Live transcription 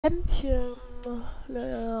Redemption.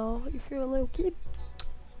 Now, if you're a little kid,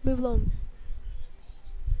 move along.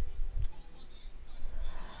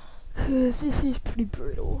 Cause this is pretty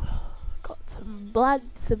brutal. Got some blood,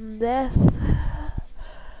 some death.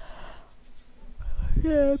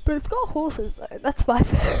 Yeah, but it's got horses though. That's my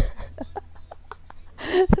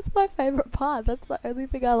that's my favorite part. That's the only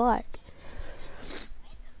thing I like.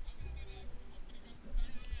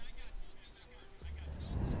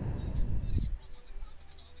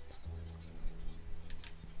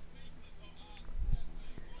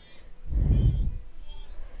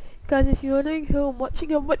 Guys, if you're wondering who I'm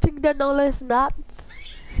watching the No Less Nuts.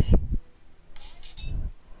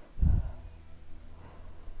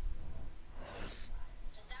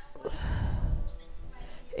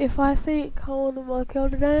 If I see Colin and Michael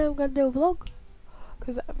today, I'm gonna do a vlog.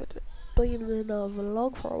 Cause I haven't been in a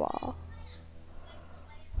vlog for a while.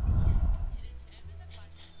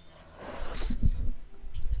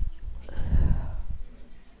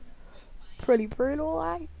 Pretty brutal,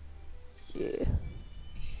 like. Yeah.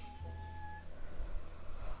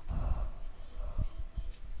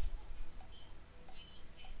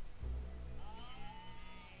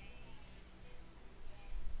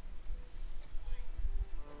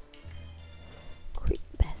 Quick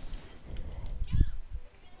mess.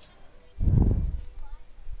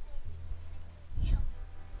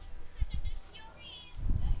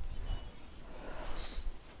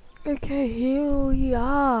 Okay, here we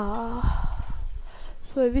are.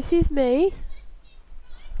 So this is me.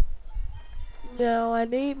 Now I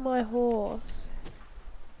need my horse.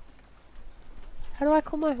 How do I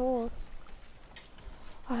call my horse?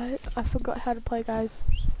 I forgot how to play, guys.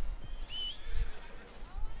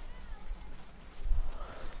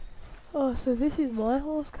 Oh, so this is my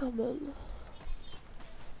horse coming.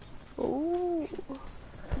 Ooh,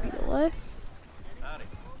 pretty nice.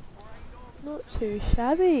 Not too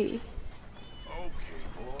shabby. Okay,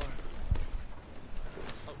 boy.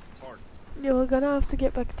 Yeah, we're gonna have to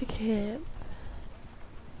get back to camp.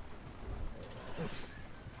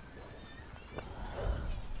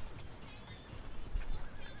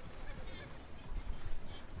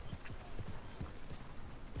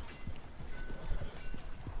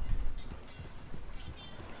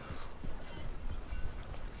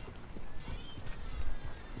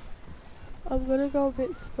 I'm gonna go a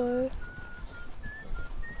bit slow.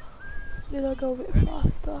 Then I'll go a bit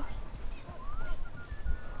faster.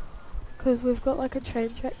 Because we've got like a train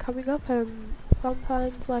track coming up and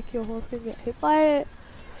sometimes like your horse can get hit by it.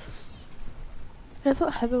 That's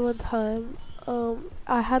what happened one time.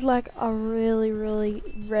 I had like a really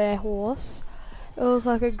rare horse. It was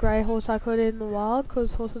like a grey horse I caught in the wild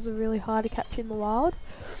because horses are really hard to catch in the wild.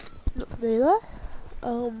 Not for me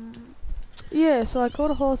though. Yeah, so I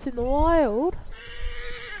caught a horse in the wild.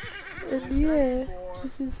 And yeah,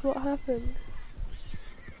 this is what happened.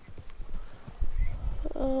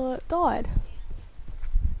 It died.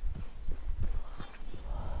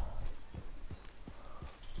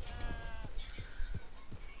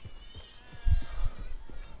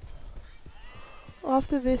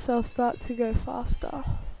 After this I'll start to go faster.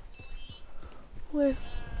 With...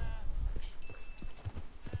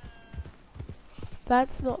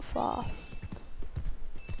 That's not fast.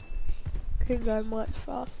 Can go much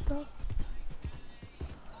faster.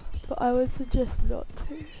 But I would suggest not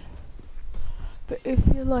to. But if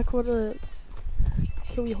you like wanna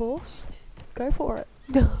kill your horse, go for it.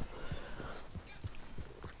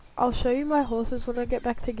 I'll show you my horses when I get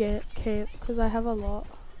back to camp because I have a lot.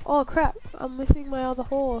 Oh crap, I'm missing my other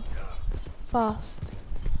horse. Fast.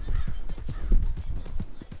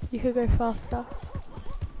 You could go faster.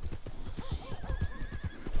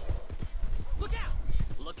 Look out!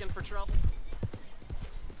 Looking for trouble?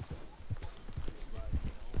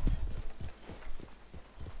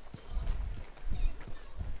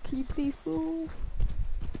 Can you please move?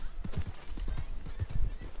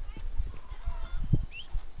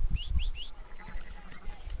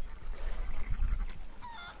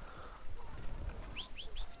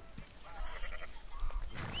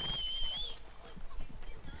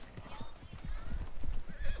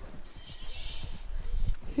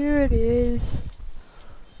 Here it is.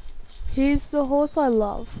 Here's the horse I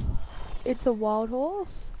love. It's a wild horse.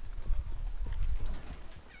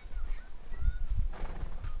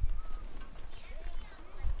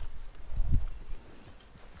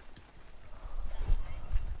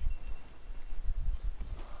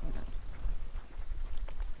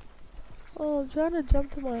 Oh, I'm trying to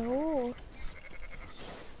jump to my horse.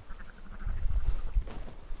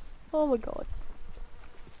 Oh my god.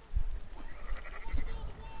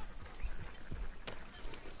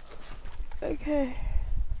 Okay.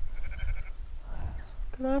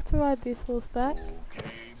 Gonna have to ride this horse back.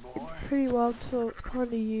 Okay, boy. It's pretty wild, so it's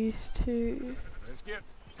kinda used to Let's get.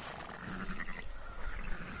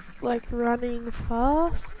 like running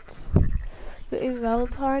fast. But in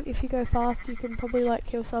Valentine, if you go fast, you can probably like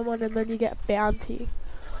kill someone and then you get bounty.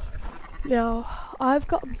 Now, I've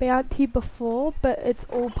got bounty before, but it's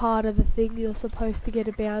all part of the thing. You're supposed to get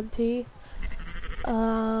a bounty.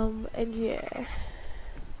 And yeah.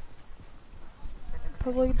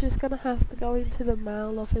 Probably just gonna have to go into the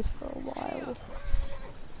mail office for a while.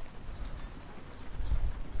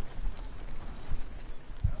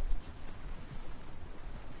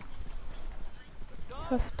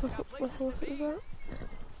 Have to hook my horses up.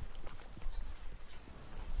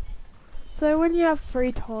 So when you have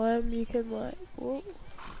free time, you can like, whoa.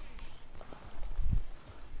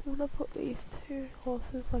 I'm gonna put these two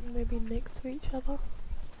horses like maybe next to each other.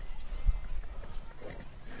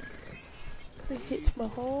 It hits my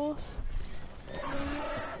horse.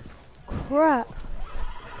 Crap!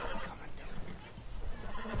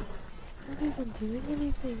 I'm not even doing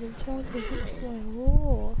anything. I'm trying to hit my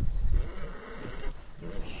horse.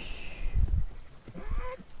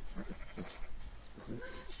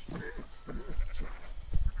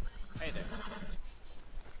 Hey there.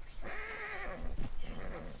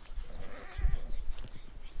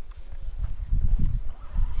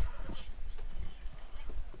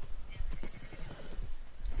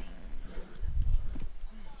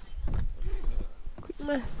 Quick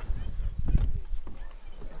mess.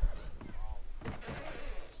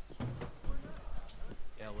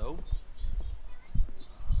 Hello.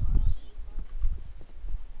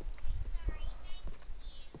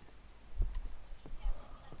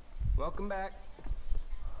 Welcome back.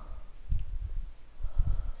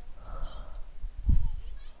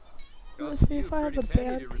 Let's Cost see you if I have pretty a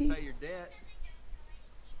penny to bounty. repay your debt.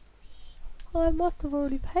 Oh, I must have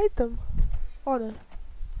already paid them. Oh no.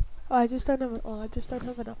 Oh, I just don't have. I just don't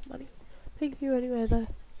have enough money. Thank you anyway, though.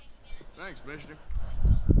 Thanks, mister.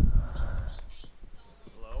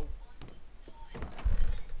 Hello?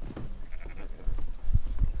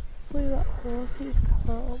 Hopefully that horse is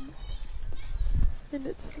calm. And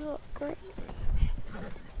it's not great.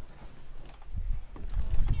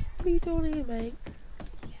 What are you doing here, mate?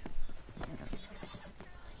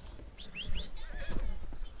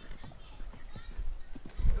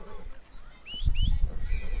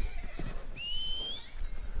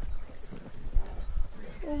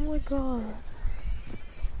 Oh my god.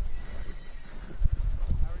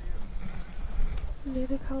 I need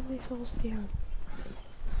to calm these horses down.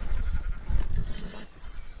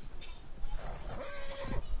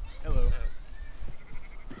 Hello.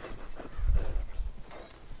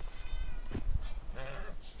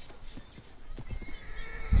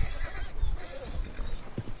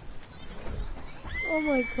 Oh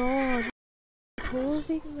my god.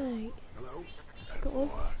 Pausing, mate. Hello? Go on.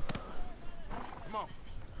 Come on.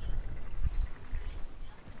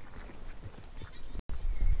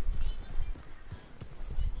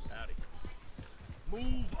 Howdy.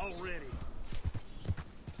 Move already.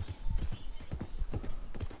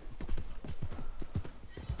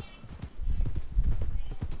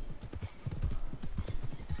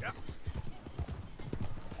 Yeah.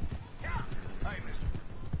 Yeah. Hey, mister.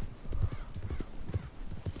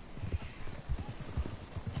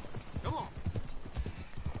 Come on.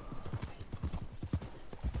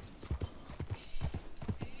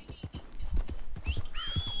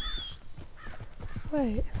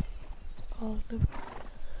 Wait. Oh, no.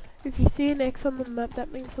 If you see an X on the map,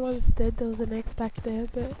 that means someone's dead. There was an X back there,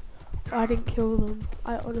 but I didn't kill them.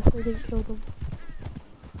 I honestly didn't kill them.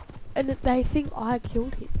 And they think I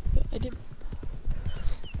killed him, but I didn't.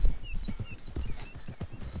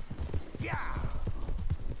 Yeah.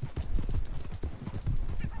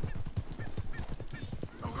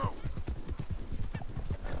 Go, go.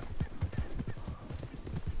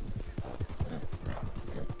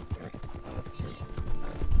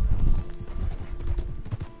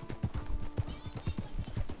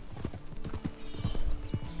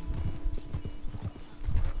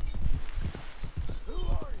 Who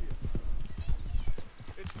are you?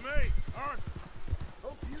 It's me, Arthur.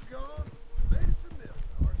 Hope you gone. Made us familiar,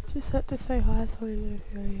 Arthur. Just had to say hi so we knew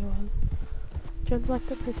who he was. John's like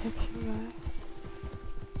the protection guy.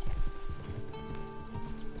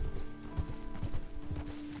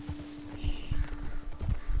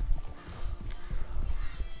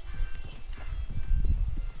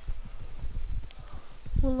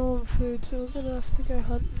 We're low on food, so we're gonna have to go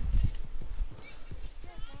hunting.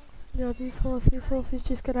 Yeah, this horse is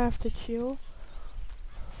just gonna have to chill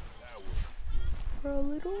for a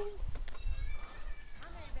little.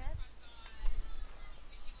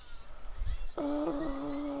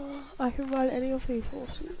 I can ride any of these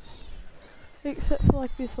horses. Except for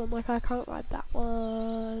like this one, like I can't ride that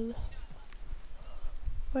one.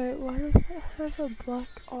 Wait, why does it have a black?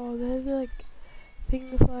 Oh, there's like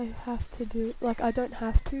things I have to do. Like I don't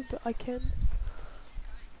have to, but I can.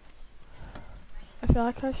 I feel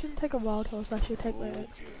like I shouldn't take a wild horse, I should take my own. Okay,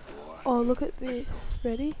 boy. Oh, look at this.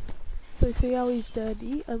 Ready? So see how he's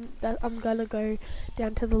dirty? I'm gonna go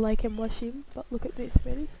down to the lake and wash him, but look at this.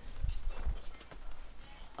 Ready?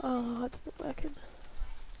 Oh, it's not working.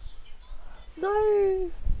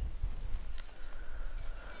 No!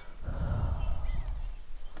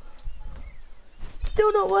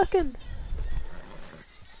 Still not working!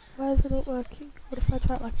 Why is it not working? What if I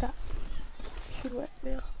try it like that? Should work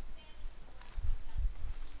now.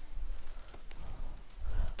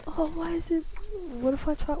 Oh, why is it... What if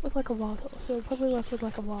I try it with like a wild horse? So it'll probably work with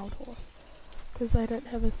like a wild horse. Because they don't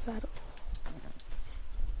have a saddle.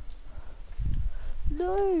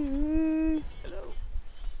 No! Hello.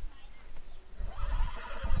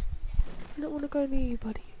 I don't want to go near you,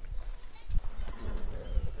 buddy.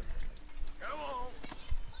 Come on.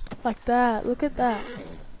 Like that, look at that.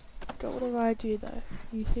 Don't want to ride you though.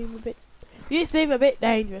 You seem a bit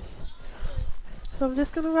dangerous. So I'm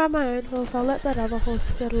just gonna ride my own horse. I'll let that other horse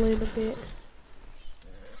settle in a bit.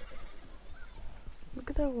 Look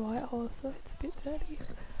at that white horse though, it's a bit dirty.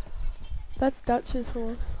 That's Dutch's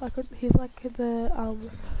horse. He's like the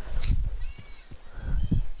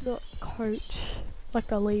not coach, like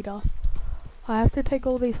the leader. I have to take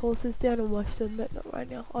all these horses down and wash them, but not right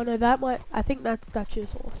now. Oh no, I think that's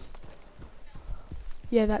Dutch's horse.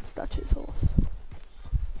 Yeah, that's Dutch's horse.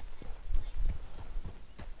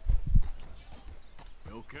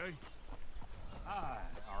 Okay. Hi,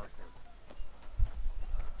 Arthur.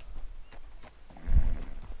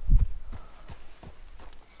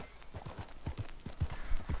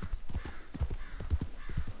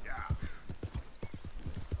 Yeah.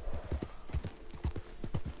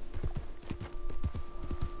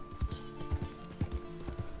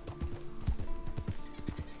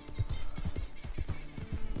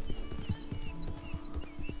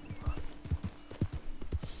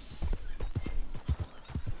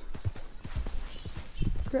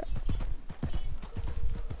 Grip.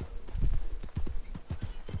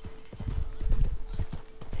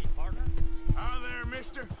 Hey, partner. Hi there,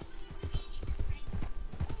 mister.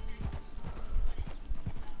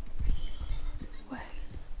 Wait.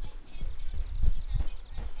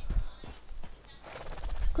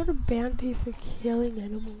 Got a bounty for killing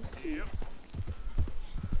animals. Yep.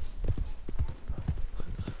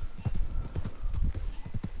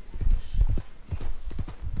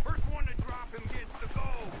 First one to drop him gets the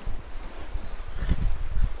gold.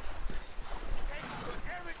 Take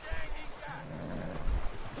everything he got.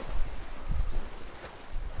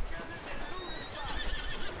 Kill him and loot his body.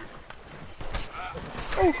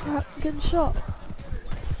 Oh crap, I'm getting shot.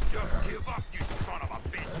 Just give up, you son of a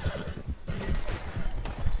bitch.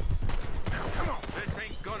 Now come on. This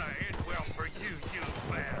ain't gonna end well for you, you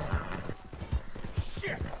bastard.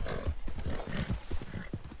 Shit.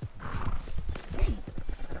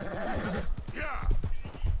 Yeah.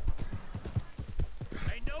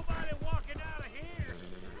 Ain't nobody walking out of here.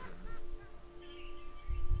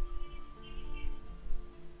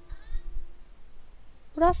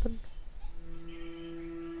 What happened?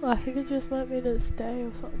 Oh, I think it just might mean it's day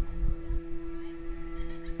or something.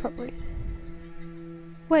 Probably.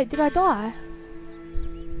 Wait, did I die?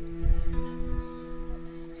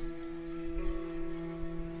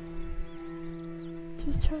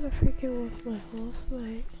 Just trying to freaking with my horse,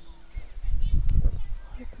 mate.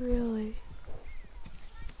 Like, really?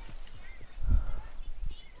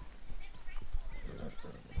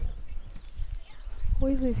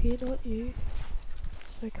 We live here, not you.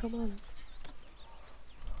 So come on.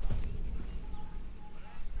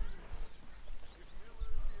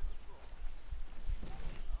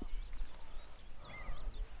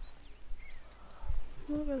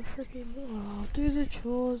 I'm not gonna freaking... Oh, I'll do the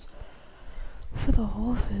chores for the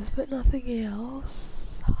horses, but nothing else.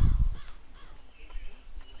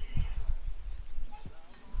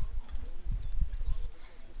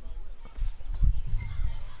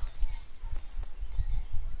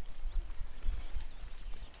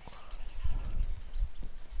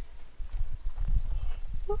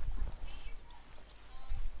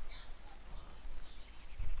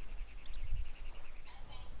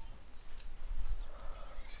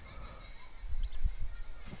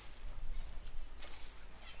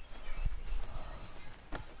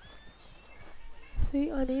 See,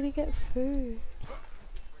 I need to get food.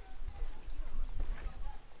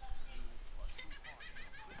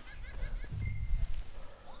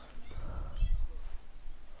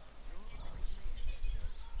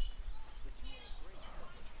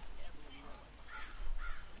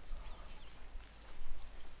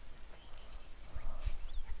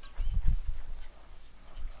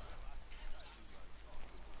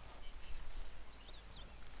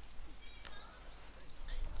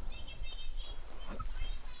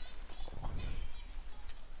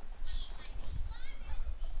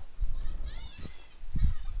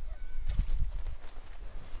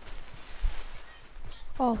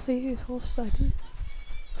 I'll see whose horse I do.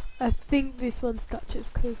 I think this one's Duchess,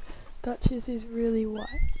 because Duchess is really white.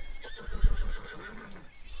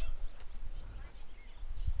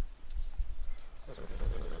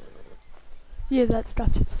 Yeah, that's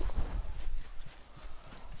Duchess' horse.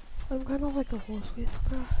 I'm kind of like a horse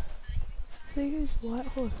whisperer. See whose white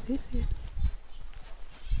horse this is.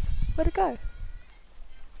 Where'd it go?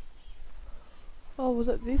 Oh, was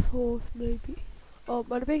it this horse maybe? Oh, it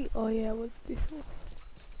might have been. Oh yeah, it was this horse.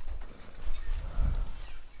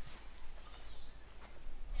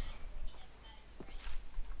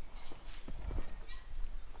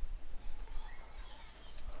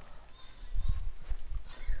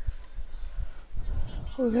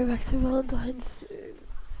 We'll go back to Valentine's soon.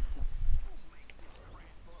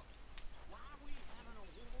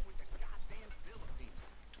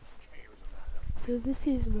 So this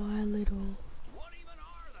is my little...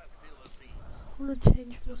 I want to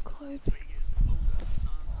change my clothes.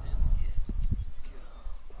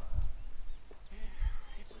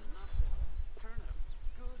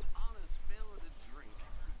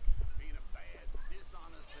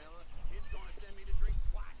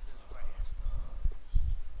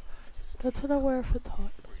 That's what I wear if it's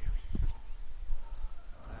hot.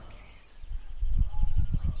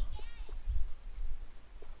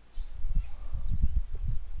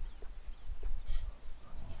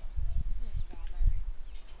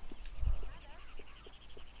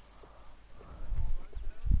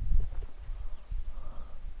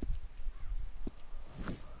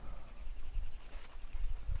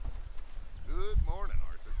 Good morning,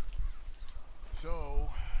 Arthur. So,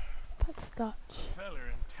 That's Dutch. a feller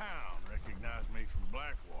in town recognized me from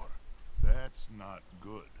Blackwater. That's not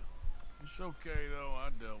good. It's okay, though. I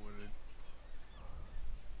dealt with it.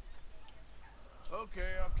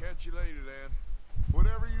 Okay, I'll catch you later, then.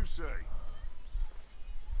 Whatever you say.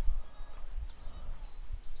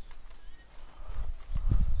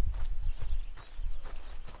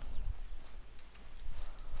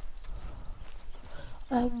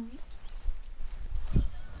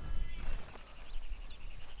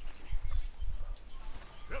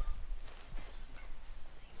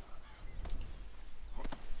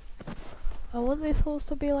 I want this horse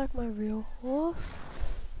to be like my real horse.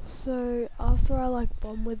 So after I like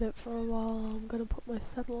bond with it for a while, I'm gonna put my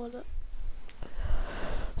saddle on it.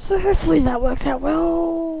 So hopefully that works out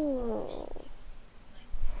well.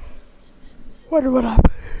 Wonder what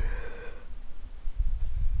happened.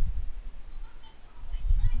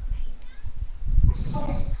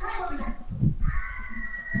 Sorry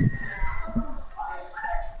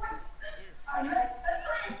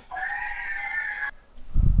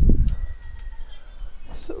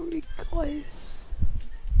guys.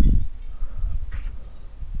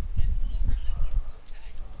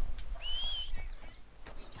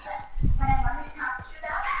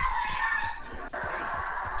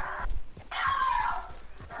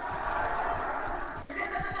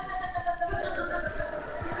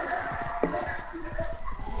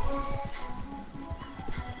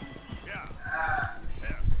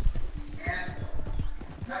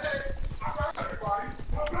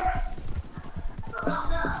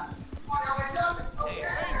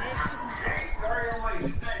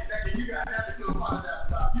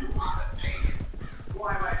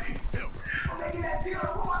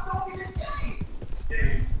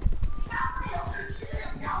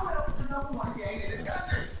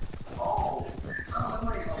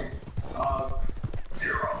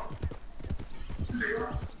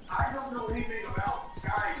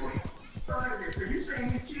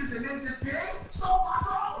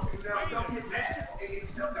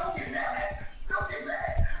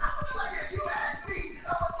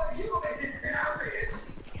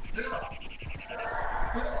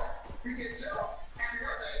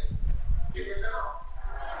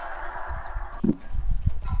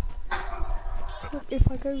 Look,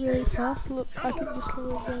 if I go really fast, look, I can just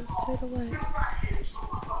slow it down straight away.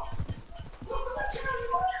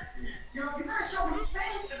 You gotta show me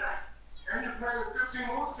Spain tonight. And you play with 15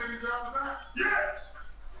 more cities after that? Yeah!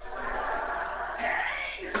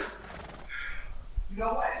 Dang! You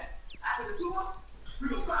know what? After the tour, we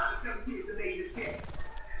gonna find the 7 kids that made this game.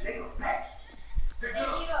 And they gonna pay. Pick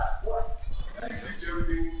up. What? Thanks, these jelly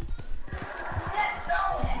beans. Let's go,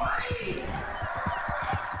 money!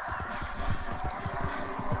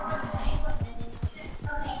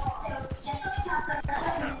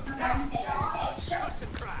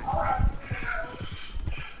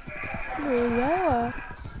 Yeah.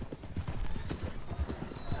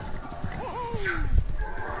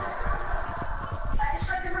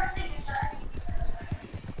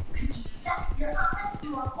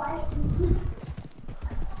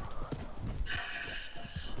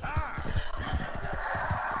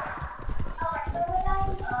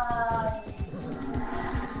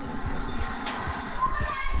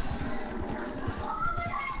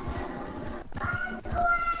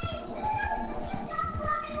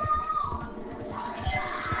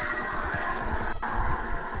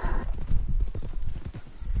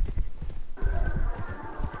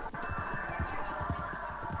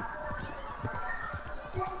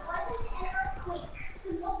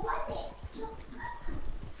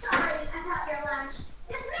 about your lunch.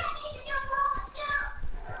 This man needs to go roll the snow.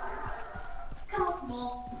 Come with me.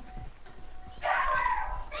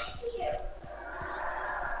 Thank you.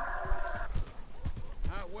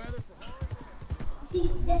 Hot weather for Hollywood. See,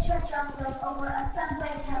 this restaurant's like over a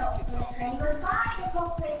subway tunnel, so when a train goes by, this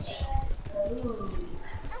whole place shakes. Ooh.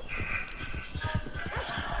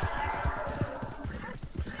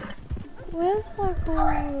 Where's like all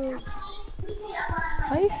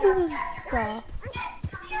places and stuff?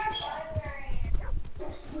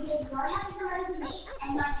 We take your half of the money with me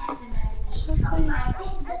and my half of the money with me. I'll be right back.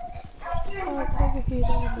 Oh, it's over here,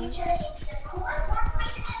 down there. Future into the coolest, more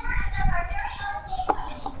exciting members of our very own game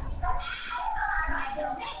company. Go ahead, on my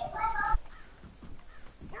building.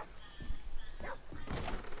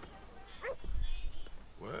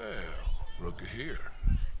 Well, looky here.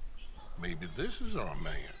 Maybe this is our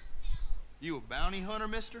man. You a bounty hunter,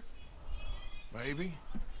 mister? Maybe.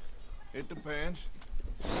 It depends.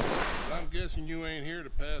 I'm guessing you ain't here to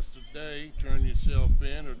pass the day, turn yourself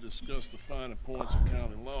in, or discuss the finer points of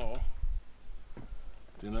county law.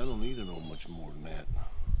 Then I don't need to know much more than that,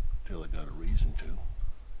 till I got a reason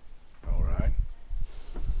to. All right.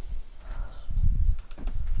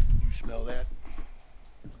 You smell that?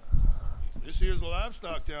 This here's a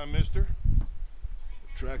livestock town, mister.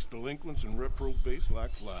 Attracts delinquents and reprobates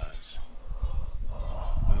like flies.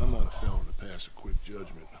 Now, I'm not a fellow to pass a quick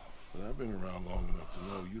judgment, but I've been around long enough to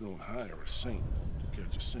know you don't hire a saint to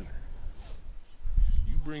catch a sinner.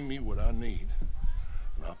 You bring me what I need,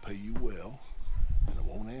 and I'll pay you well, and I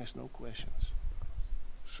won't ask no questions.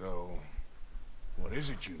 So, what is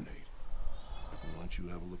it you need? Why don't you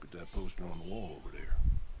have a look at that poster on the wall over there?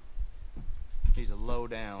 He's a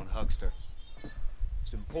low-down huckster.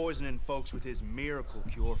 He's been poisoning folks with his miracle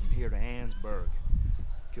cure from here to Annesburg.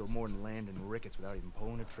 Killed more than Landon Ricketts without even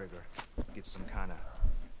pulling a trigger. Gets some kind of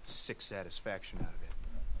sick satisfaction out of it.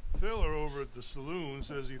 Filler over at the saloon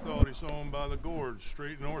says he thought he saw him by the gorge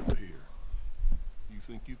straight north of here. You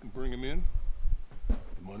think you can bring him in?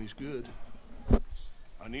 The money's good.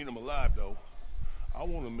 I need him alive, though. I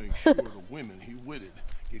want to make sure the women he witted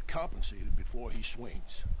get compensated before he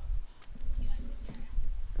swings.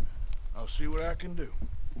 I'll see what I can do.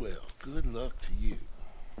 Well, good luck to you.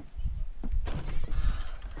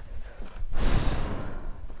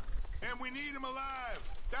 And we need him alive.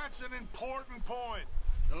 That's an important point.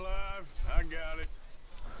 Alive, I got it.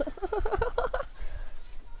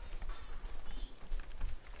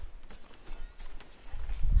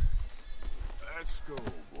 Let's go,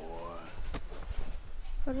 boy.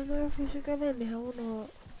 I don't know if we should go there now or not.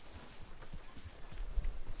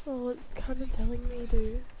 Oh, it's kind of telling me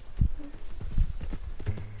to.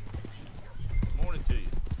 Morning to you.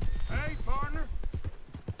 Hey, partner.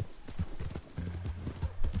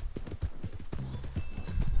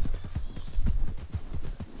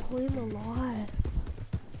 Pull him alive.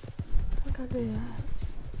 I can't do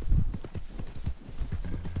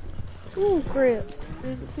that. Ooh, crap.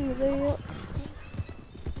 Didn't see that.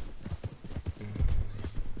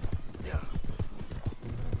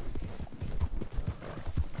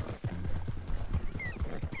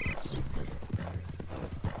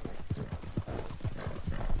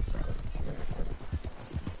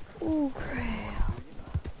 Ooh, crap.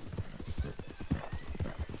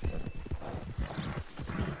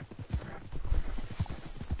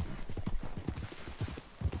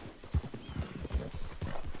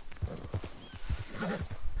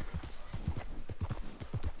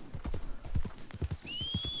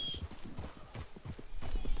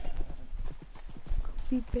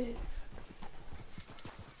 Be big.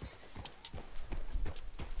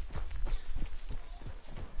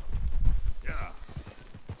 Yeah.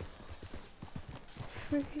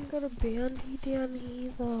 Freaking got a bounty down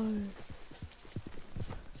here though.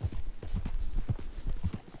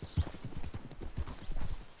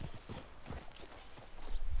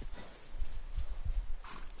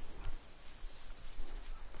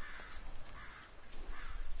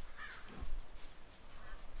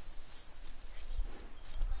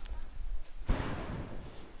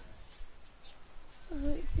 I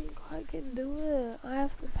don't think I can do it. I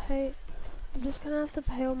have to pay. I'm just gonna have to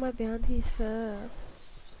pay all my bounties first.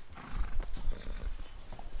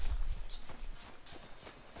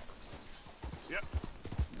 Yep.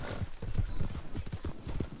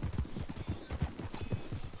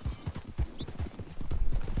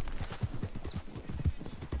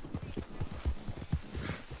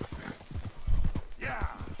 Yeah.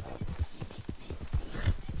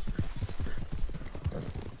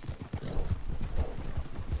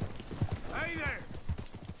 Hey there.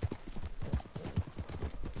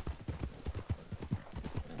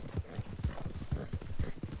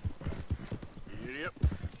 Yep.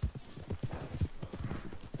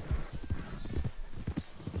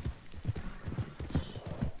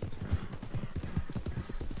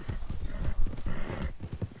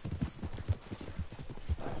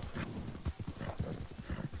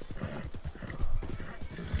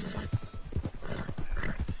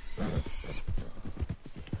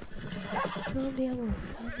 Calm down, Wolf.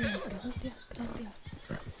 Calm down, calm down, calm down.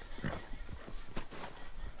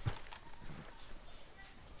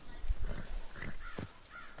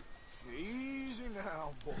 Easy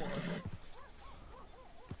now, boy.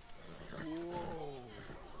 Whoa.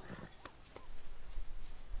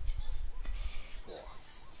 Boy.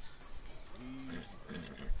 Easy.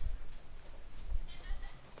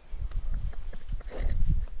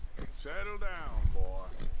 Settle down, boy.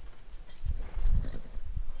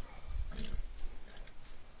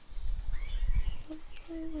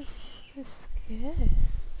 I was so scared.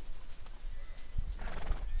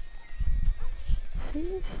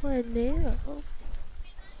 Seems fine now.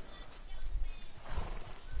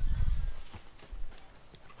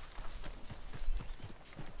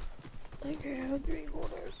 Okay, I'll drink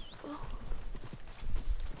water.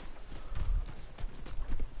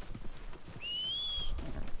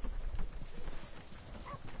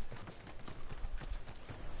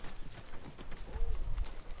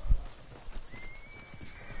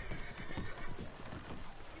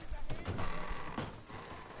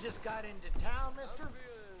 Just got into town, mister?